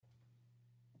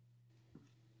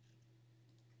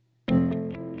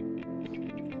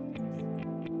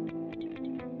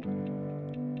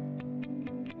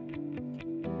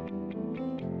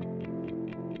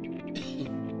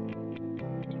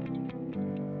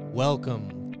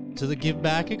Welcome to the Give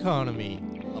Back Economy,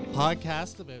 a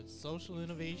podcast about social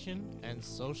innovation and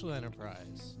social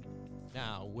enterprise.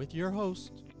 Now, with your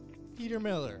host, Peter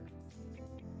Miller.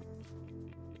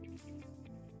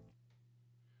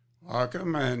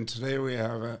 Welcome, and today we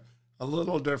have a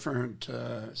little different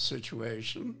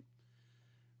situation.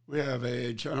 We have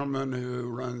a gentleman who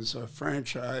runs a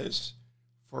franchise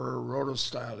for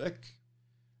ROTOSTATIC,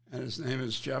 and his name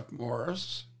is Jeff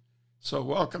Morris. So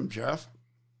welcome, Jeff.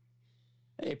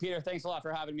 Hey, Peter, thanks a lot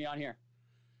for having me on here.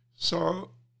 So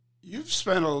you've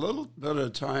spent a little bit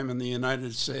of time in the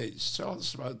United States. Tell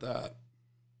us about that.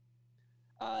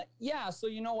 So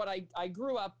you know what, I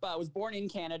grew up, was born in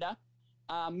Canada,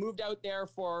 moved out there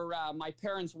for my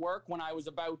parents' work when I was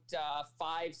about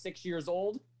 5-6 years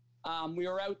old. We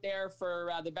were out there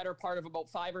for the better part of about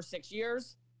 5 or 6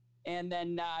 years, and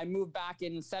then I moved back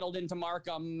and settled into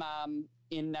Markham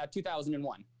in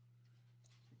 2001.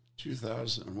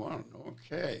 2001,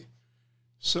 okay.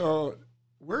 So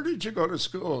where did you go to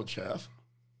school, Jeff?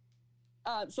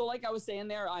 So like I was saying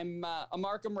there, I'm a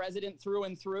Markham resident through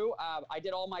and through. I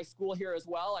did all my school here as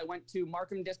well. I went to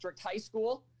Markham District High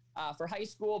School for high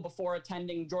school before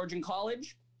attending Georgian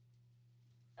College.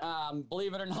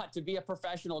 Believe it or not, to be a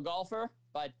professional golfer,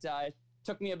 but it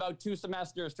took me about 2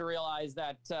 semesters to realize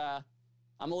that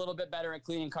I'm a little bit better at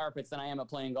cleaning carpets than I am at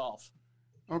playing golf.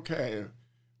 Okay.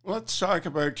 Let's talk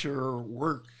about your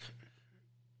work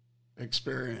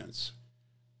experience.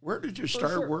 Where did you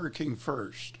start working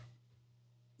first?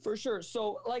 For sure.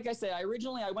 So like I say, I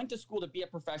went to school to be a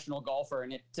professional golfer,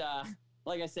 and it,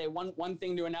 like I say, one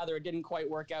thing to another, it didn't quite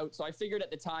work out. So I figured at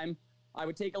the time I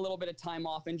would take a little bit of time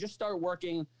off and just start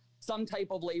working some type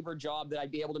of labor job that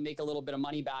I'd be able to make a little bit of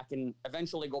money back and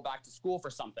eventually go back to school for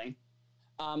something.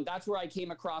 That's where I came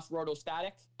across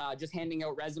ROTOSTATIC, just handing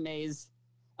out resumes,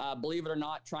 believe it or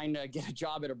not, trying to get a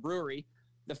job at a brewery.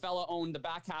 The fella owned the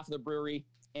back half of the brewery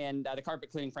and the carpet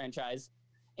cleaning franchise,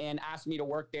 and asked me to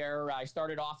work there. I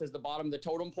started off as the bottom of the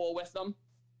totem pole with them.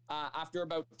 After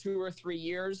about 2 or 3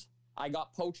 years, I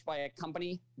got poached by a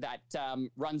company that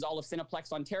runs all of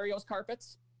Cineplex Ontario's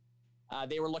carpets.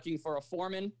 They were looking for a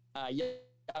foreman, a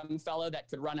young fella that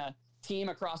could run a team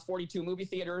across 42 movie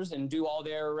theaters and do all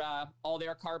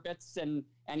their carpets and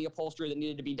any upholstery that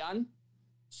needed to be done.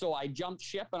 So I jumped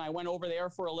ship and I went over there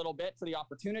for a little bit for the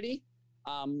opportunity.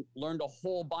 Learned a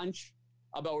whole bunch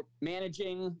about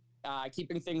managing,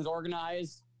 keeping things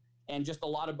organized, and just a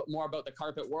lot more about the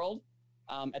carpet world.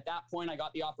 At that point, I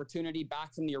got the opportunity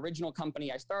back from the original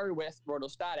company I started with,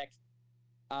 ROTOSTATIC,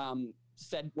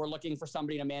 said we're looking for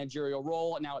somebody in a managerial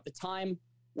role. Now, at the time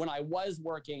when I was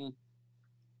working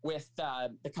with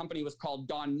the company was called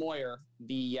Don Moyer,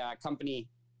 the company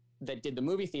that did the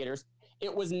movie theaters,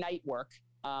 it was night work.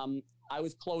 I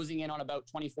was closing in on about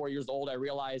 24 years old. I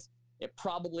realized it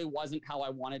probably wasn't how I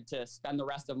wanted to spend the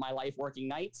rest of my life working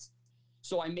nights.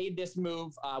 So I made this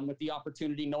move with the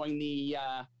opportunity, knowing the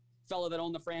fellow that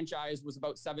owned the franchise was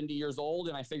about 70 years old,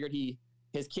 and I figured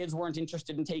his kids weren't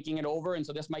interested in taking it over, and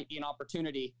so this might be an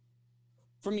opportunity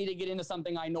for me to get into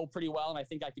something I know pretty well and I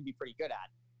think I could be pretty good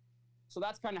at. So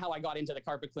that's kind of how I got into the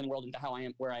carpet cleaning world, into how I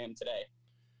am where I am today.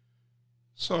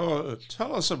 So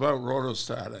tell us about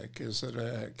ROTOSTATIC. Is it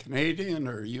a Canadian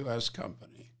or U.S.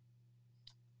 company?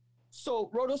 So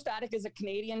ROTOSTATIC is a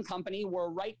Canadian company. We're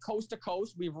right coast to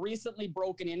coast. We've recently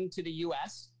broken into the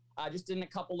U.S., just in a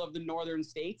couple of the northern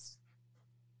states.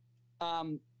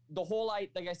 The whole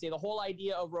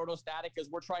idea of ROTOSTATIC is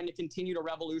we're trying to continue to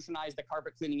revolutionize the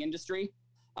carpet cleaning industry.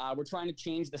 We're trying to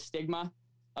change the stigma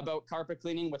about carpet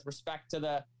cleaning with respect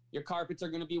to your carpets are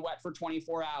going to be wet for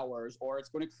 24 hours, or it's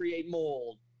going to create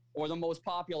mold, or the most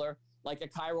popular, like a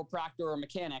chiropractor or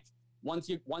mechanic. Once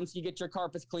you get your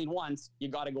carpets cleaned once, you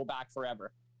got to go back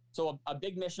forever. So a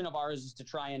big mission of ours is to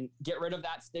try and get rid of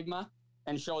that stigma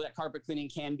and show that carpet cleaning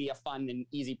can be a fun and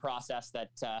easy process that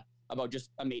about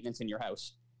just a maintenance in your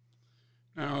house.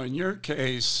 Now, in your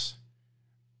case,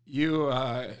 you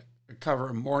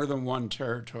cover more than one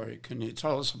territory. Can you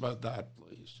tell us about that,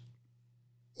 please?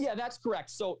 Yeah, that's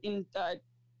correct. So in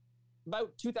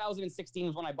about 2016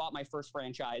 was when I bought my first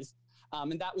franchise,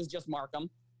 and that was just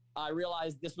Markham. I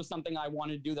realized this was something I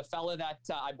wanted to do. The fella that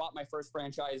I bought my first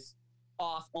franchise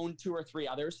off owned 2 or 3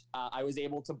 others. I was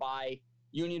able to buy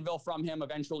Unionville from him,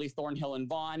 eventually Thornhill and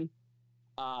Vaughan,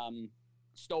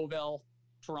 Stouffville,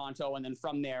 Toronto, and then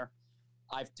from there,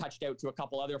 I've touched out to a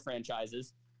couple other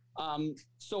franchises.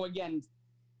 So again,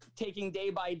 taking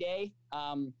day by day,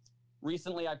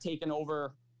 recently I've taken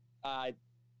over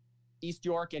East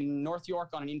York and North York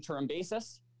on an interim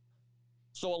basis.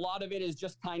 So a lot of it is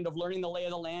just kind of learning the lay of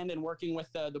the land and working with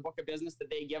the book of business that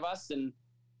they give us and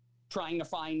trying to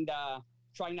find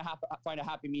trying to find a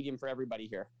happy medium for everybody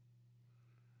here.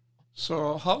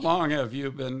 So how long have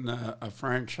you been a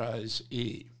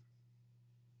franchisee?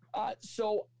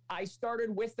 So I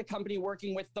started with the company,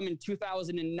 working with them in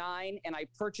 2009, and I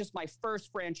purchased my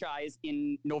first franchise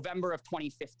in November of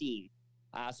 2015.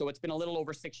 So it's been a little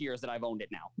over 6 years that I've owned it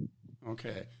now.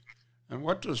 Okay. And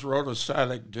what does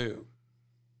ROTOSTATIC do?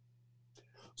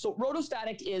 So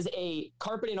ROTOSTATIC is a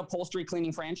carpet and upholstery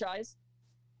cleaning franchise,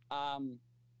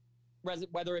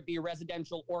 whether it be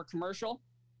residential or commercial.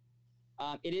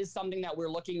 It is something that we're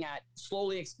looking at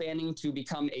slowly expanding to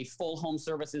become a full home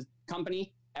services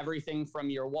company, everything from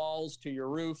your walls to your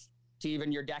roof to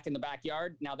even your deck in the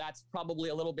backyard. Now, that's probably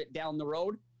a little bit down the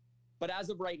road, but as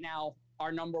of right now,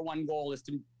 our number one goal is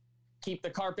to keep the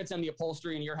carpets and the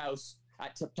upholstery in your house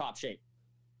at tip-top shape.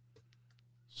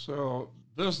 So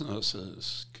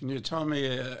businesses, can you tell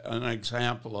me an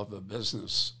example of a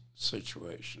business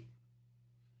situation?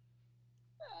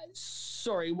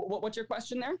 Sorry, what's your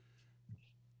question there?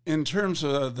 In terms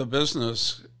of the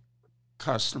business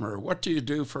customer, what do you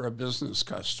do for a business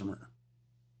customer?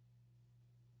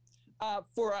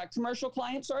 For a commercial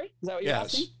client, sorry? Is that what you're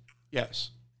asking?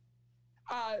 Yes.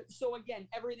 So again,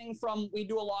 everything from, we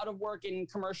do a lot of work in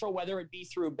commercial, whether it be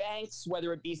through banks,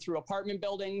 whether it be through apartment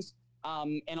buildings,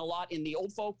 and a lot in the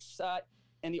old folks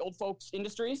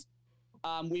industries.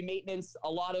 We maintenance a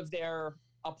lot of their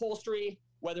upholstery,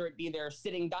 whether it be their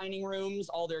sitting dining rooms,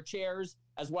 all their chairs,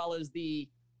 as well as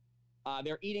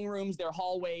their eating rooms, their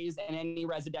hallways, and any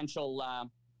residential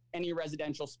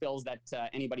spills that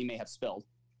anybody may have spilled.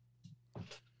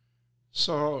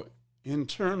 So in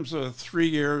terms of 3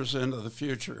 years into the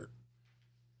future,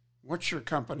 what's your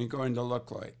company going to look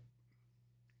like?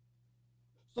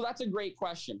 So that's a great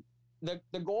question.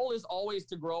 The goal is always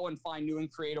to grow and find new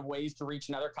and creative ways to reach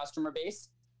another customer base.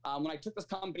 When I took this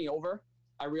company over,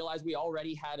 I realized we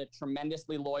already had a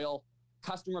tremendously loyal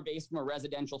customer base from a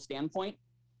residential standpoint,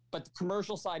 but the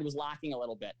commercial side was lacking a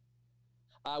little bit.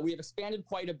 We have expanded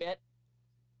quite a bit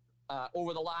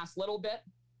over the last little bit.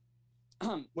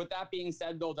 With that being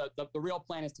said, though, the real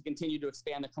plan is to continue to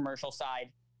expand the commercial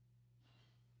side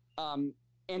and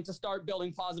to start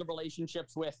building positive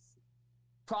relationships with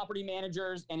property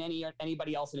managers and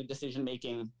anybody else in a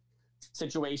decision-making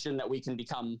situation that we can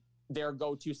become their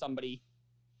go-to somebody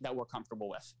that we're comfortable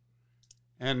with.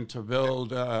 And to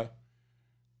build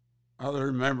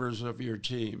other members of your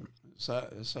team. Is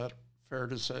that fair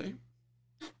to say?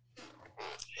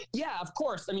 Yeah, of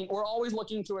course. I mean, we're always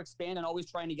looking to expand and always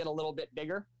trying to get a little bit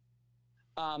bigger.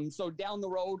 So down the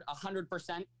road,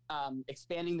 100%,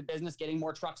 expanding the business, getting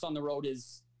more trucks on the road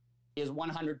is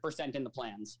 100% in the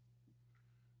plans.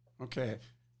 Okay.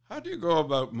 How do you go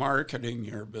about marketing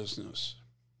your business?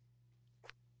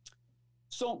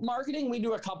 So marketing, we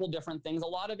do a couple different things. A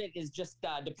lot of it is just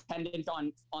dependent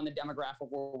on the demographic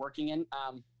we're working in.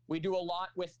 We do a lot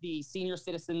with the senior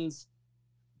citizens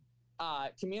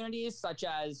communities, such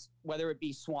as whether it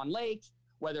be Swan Lake,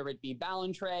 whether it be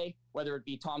Ballantrae, whether it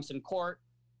be Thompson Court.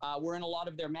 We're in a lot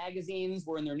of their magazines,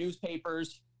 we're in their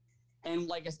newspapers, and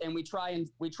we try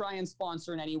and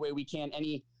sponsor in any way we can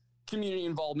any community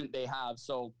involvement they have.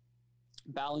 So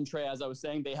Ballantrae, as I was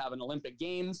saying, they have an Olympic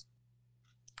Games.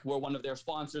 We're one of their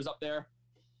sponsors up there.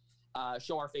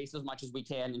 Show our face as much as we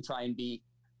can and try and be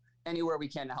anywhere we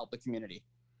can to help the community.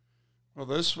 Well,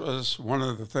 this was one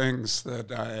of the things that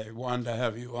I wanted to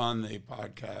have you on the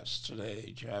podcast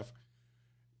today, Jeff,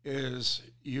 is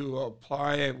you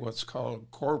apply what's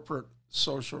called corporate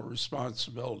social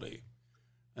responsibility,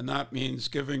 and that means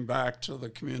giving back to the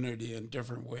community in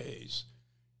different ways.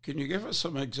 Can you give us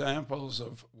some examples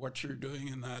of what you're doing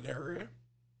in that area?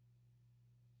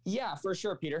 Yeah, for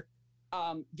sure, Peter.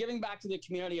 Giving back to the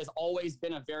community has always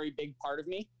been a very big part of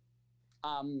me.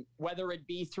 Whether it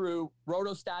be through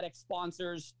ROTOSTATIC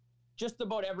sponsors, just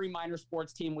about every minor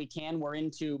sports team we can. We're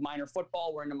into minor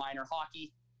football, we're into minor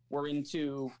hockey, we're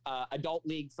into adult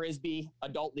league frisbee,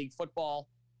 adult league football,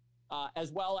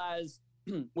 as well as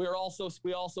we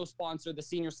also sponsor the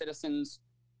senior citizens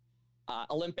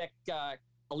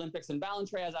Olympics in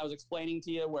Ballantrae, as I was explaining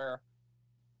to you, where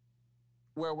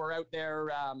we're out there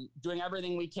doing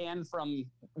everything we can, from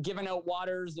giving out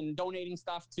waters and donating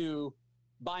stuff to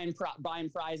buying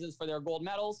prizes for their gold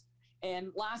medals.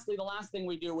 And lastly, the last thing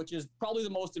we do, which is probably the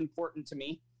most important to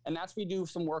me, and that's we do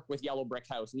some work with Yellow Brick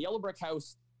House. And Yellow Brick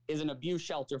House is an abuse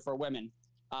shelter for women,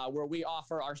 where we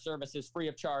offer our services free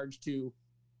of charge to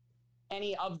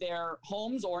any of their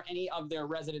homes or any of their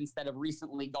residents that have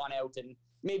recently gone out and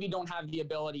maybe don't have the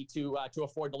ability to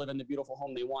afford to live in the beautiful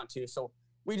home they want to. So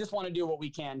we just want to do what we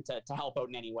can to help out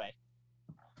in any way.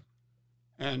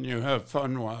 And you have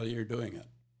fun while you're doing it.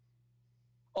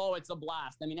 Oh, it's a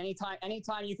blast. I mean,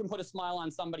 anytime you can put a smile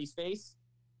on somebody's face,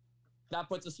 that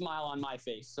puts a smile on my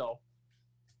face. So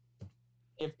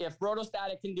if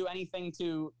ROTOSTATIC can do anything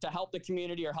to help the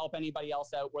community or help anybody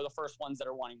else out, we're the first ones that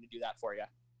are wanting to do that for you.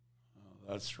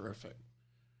 Oh, that's terrific.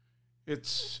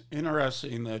 It's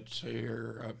interesting that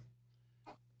you're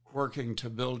working to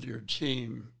build your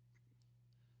team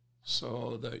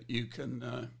so that you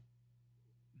can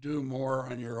do more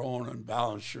on your own and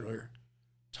balance your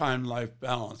time-life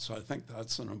balance. I think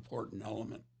that's an important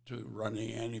element to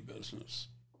running any business.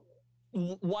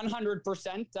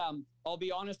 100%. I'll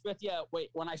be honest with you.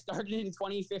 When I started in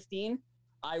 2015,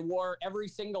 I wore every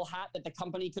single hat that the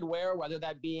company could wear, whether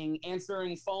that being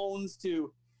answering phones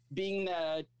to being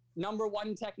the number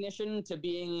one technician to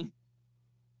being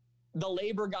the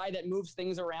labor guy that moves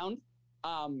things around.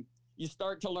 You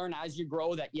start to learn as you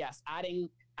grow that, yes, adding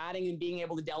and being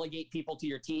able to delegate people to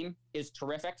your team is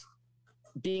terrific.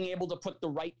 Being able to put the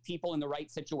right people in the right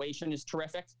situation is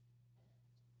terrific.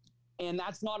 And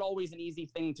that's not always an easy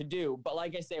thing to do. But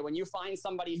like I say, when you find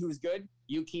somebody who's good,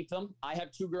 you keep them. I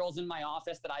have 2 girls in my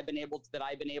office that I've been able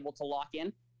to lock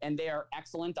in, and they are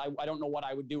excellent. I don't know what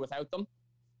I would do without them.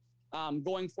 But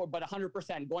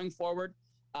 100% going forward,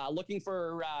 looking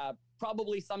for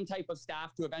probably some type of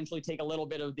staff to eventually take a little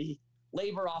bit of the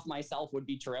labor off myself would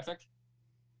be terrific.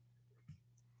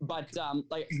 But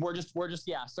we're just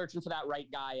searching for that right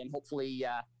guy, and hopefully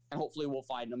we'll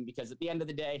find him, because at the end of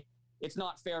the day, it's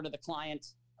not fair to the client,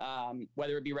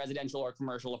 whether it be residential or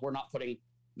commercial, if we're not putting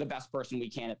the best person we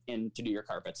can in to do your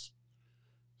carpets.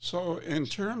 So in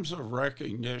terms of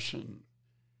recognition,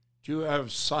 do you have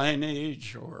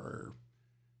signage or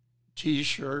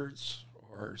T-shirts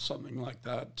or something like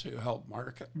that to help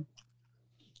market?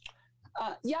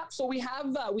 Yeah, so we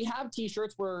have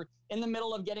T-shirts. We're in the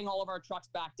middle of getting all of our trucks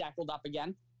back deckled up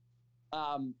again.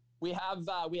 We have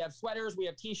sweaters, we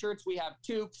have T-shirts, we have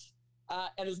toques,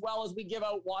 and as well as we give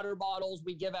out water bottles,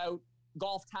 we give out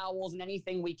golf towels and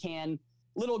anything we can,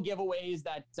 little giveaways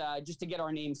that just to get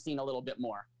our name seen a little bit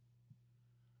more.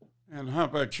 And how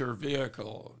about your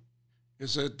vehicle?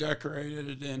 Is it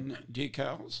decorated in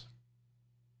decals?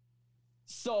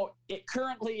 So it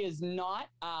currently is not.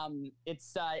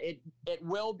 It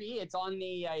will be. It's on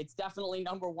the. It's definitely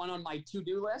number one on my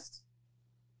to-do list.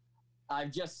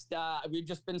 We've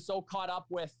just been so caught up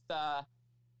with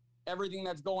everything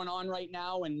that's going on right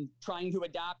now and trying to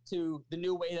adapt to the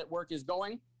new way that work is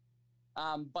going.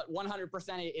 But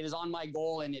 100%, it is on my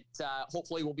goal, and it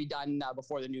hopefully will be done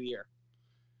before the new year.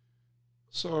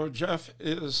 So, Jeff,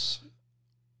 is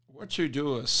what you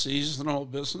do a seasonal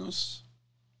business,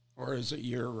 or is it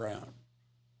year-round?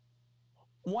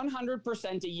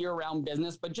 100% a year-round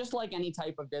business, but just like any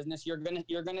type of business, you're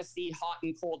gonna see hot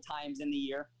and cold times in the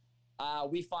year.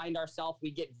 We find ourselves,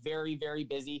 we get very, very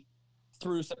busy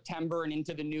through September and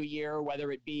into the new year,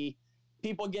 whether it be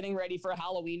people getting ready for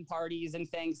Halloween parties and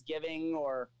Thanksgiving,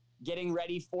 or getting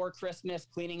ready for Christmas,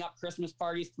 cleaning up Christmas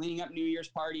parties, cleaning up New Year's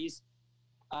parties.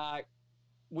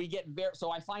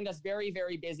 So I find us very,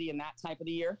 very busy in that type of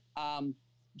the year.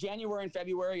 January and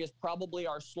February is probably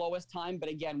our slowest time, but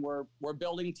again, we're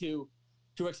building to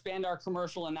expand our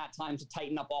commercial in that time to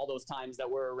tighten up all those times that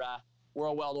we're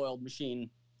a well-oiled machine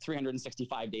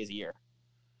 365 days a year.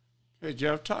 Hey,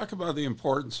 Jeff, talk about the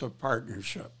importance of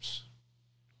partnerships.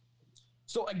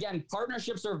 So again,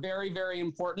 partnerships are very, very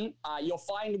important. You'll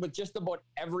find with just about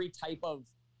every type of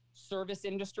service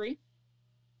industry,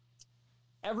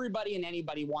 everybody and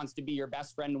anybody wants to be your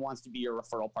best friend, wants to be your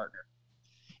referral partner.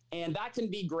 And that can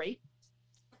be great,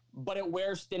 but it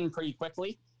wears thin pretty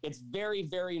quickly. It's very,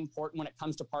 very important when it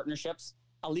comes to partnerships,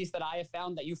 at least that I have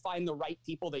found, that you find the right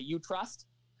people that you trust.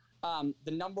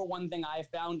 The number one thing I have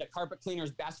found, a carpet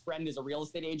cleaner's best friend is a real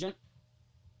estate agent.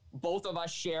 Both of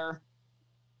us share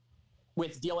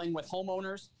with dealing with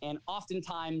homeowners, and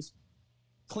oftentimes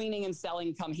cleaning and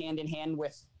selling come hand in hand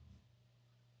with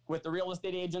the real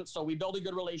estate agent. So we build a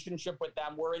good relationship with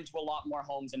them. We're into a lot more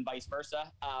homes and vice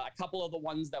versa. A couple of the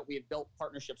ones that we've built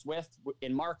partnerships with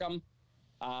in Markham,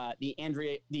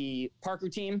 the Parker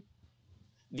team,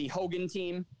 the Hogan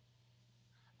team,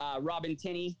 Robin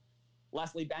Tinney,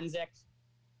 Leslie Benzick.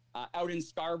 Out in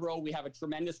Scarborough, we have a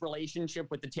tremendous relationship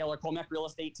with the Taylor Comic real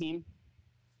estate team.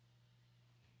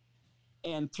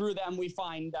 And through them, we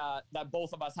find that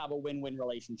both of us have a win-win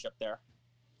relationship there.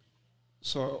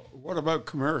 So what about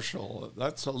commercial?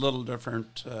 That's a little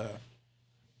different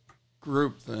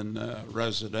group than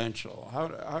residential.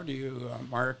 How do you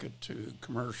market to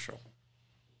commercial?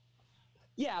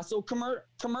 Yeah, so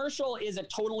commercial is a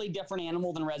totally different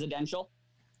animal than residential.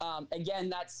 Again,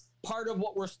 that's part of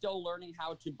what we're still learning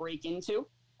how to break into.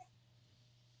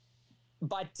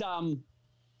 But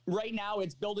Right now,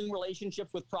 it's building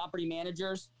relationships with property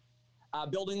managers,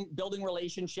 building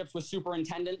relationships with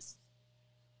superintendents,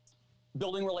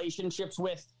 building relationships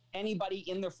with anybody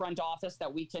in the front office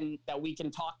that we can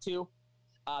talk to,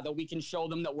 that we can show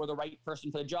them that we're the right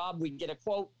person for the job. We get a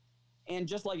quote. And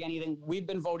just like anything, we've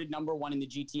been voted number one in the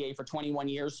GTA for 21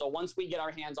 years. So once we get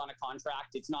our hands on a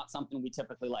contract, it's not something we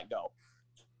typically let go.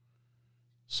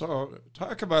 So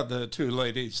talk about the two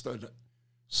ladies that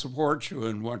support you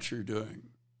in what you're doing.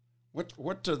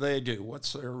 What do they do?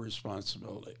 What's their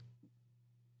responsibility?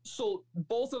 So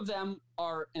both of them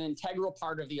are an integral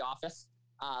part of the office.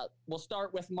 We'll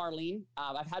start with Marlene.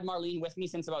 I've had Marlene with me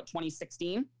since about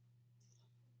 2016.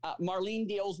 Marlene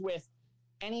deals with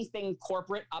anything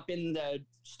corporate up in the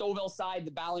Stouffville side,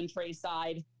 the Ballantrae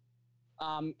side,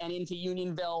 and into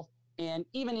Unionville, and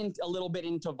even a little bit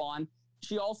into Vaughan.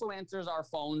 She also answers our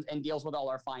phones and deals with all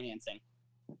our financing.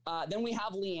 Then we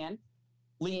have Leanne.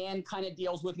 Leanne kind of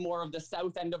deals with more of the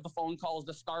south end of the phone calls,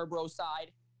 the Scarborough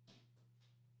side,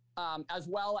 as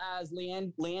well as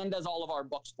Leanne does all of our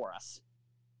books for us.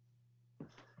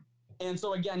 And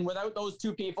so again, without those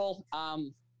two people,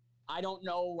 I don't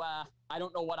know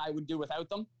what I would do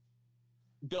without them.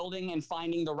 Building and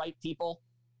finding the right people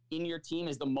in your team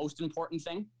is the most important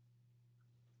thing.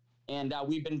 And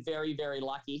we've been very, very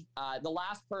lucky. The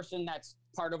last person that's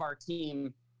part of our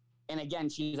team, and again,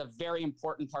 she's a very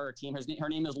important part of our team. Her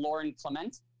name is Lauren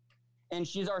Clement, and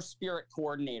she's our spirit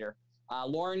coordinator.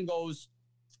 Lauren goes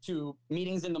to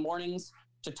meetings in the mornings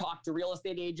to talk to real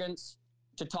estate agents,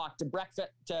 to talk to breakfast,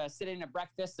 to sit in at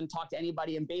breakfast and talk to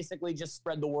anybody and basically just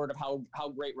spread the word of how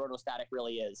great ROTOSTATIC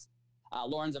really is.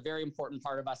 Lauren's a very important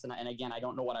part of us. And again, I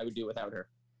don't know what I would do without her.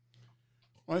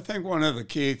 Well, I think one of the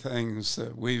key things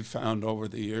that we've found over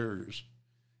the years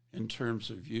in terms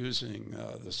of using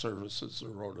the services of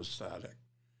ROTOSTATIC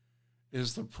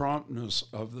is the promptness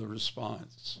of the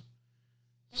response.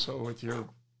 So with your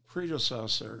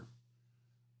predecessor,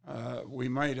 we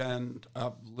might end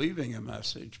up leaving a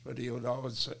message, but he would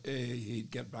always say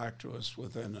he'd get back to us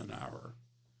within an hour.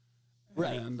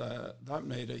 Right. And that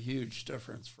made a huge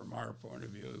difference from our point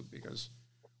of view because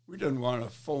we didn't want to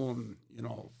phone,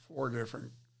 4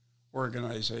 different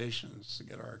organizations to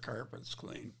get our carpets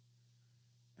clean.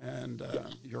 And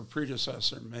your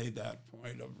predecessor made that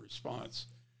point of response.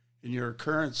 In your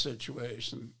current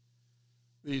situation,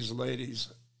 these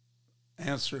ladies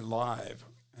answer live,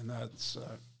 and that's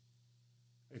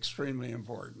extremely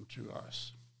important to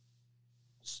us.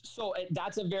 So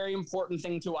that's a very important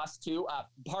thing to us too.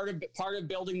 Part of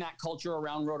building that culture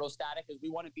around ROTOSTATIC is we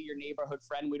want to be your neighborhood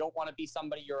friend. We don't want to be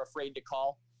somebody you're afraid to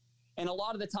call. And a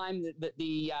lot of the time,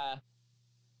 the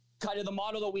kind of the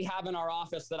motto that we have in our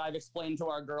office that I've explained to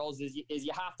our girls is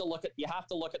you have to look at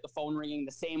the phone ringing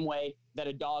the same way that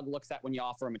a dog looks at when you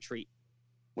offer him a treat.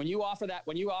 When you offer that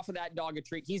dog a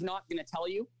treat, he's not going to tell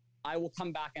you, I will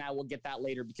come back and I will get that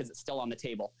later because it's still on the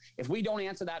table. If we don't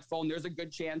answer that phone, there's a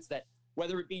good chance that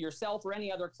whether it be yourself or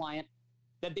any other client,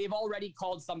 that they've already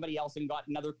called somebody else and got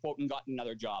another quote and gotten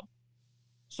another job.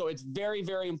 So it's very,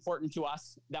 very important to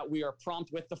us that we are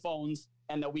prompt with the phones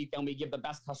and that we give the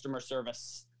best customer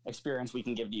service experience we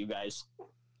can give to you guys.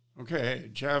 Okay,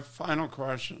 Jeff, final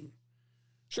question.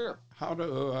 Sure. How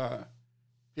do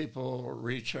people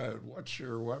reach out? What's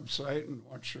your website and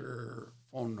what's your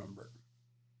phone number?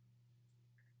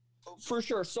 For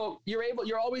sure. So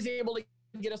you're always able to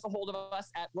get us a hold of us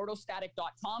at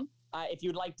rotostatic.com. If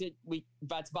you'd like to,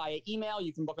 that's via email.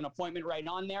 You can book an appointment right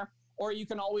on there, or you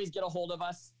can always get a hold of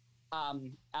us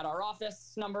at our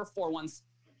office number,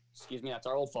 that's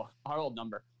our old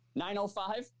number,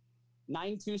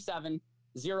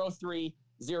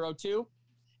 905-927-0302.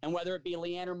 And whether it be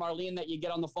Leanne or Marlene that you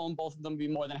get on the phone, both of them would be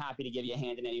more than happy to give you a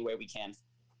hand in any way we can.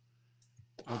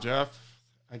 Well, Jeff,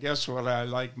 I guess what I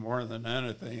like more than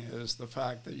anything is the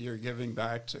fact that you're giving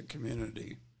back to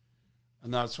community.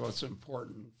 And that's what's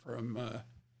important from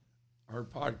our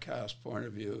podcast point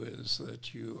of view is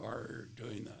that you are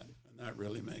doing that. And that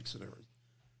really makes a difference.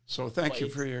 So thank you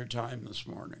for your time this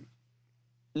morning.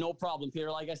 No problem,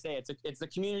 Peter. Like I say, it's the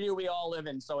community we all live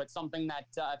in. So it's something that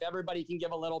if everybody can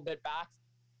give a little bit back,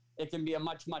 it can be a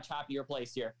much, much happier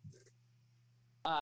place here.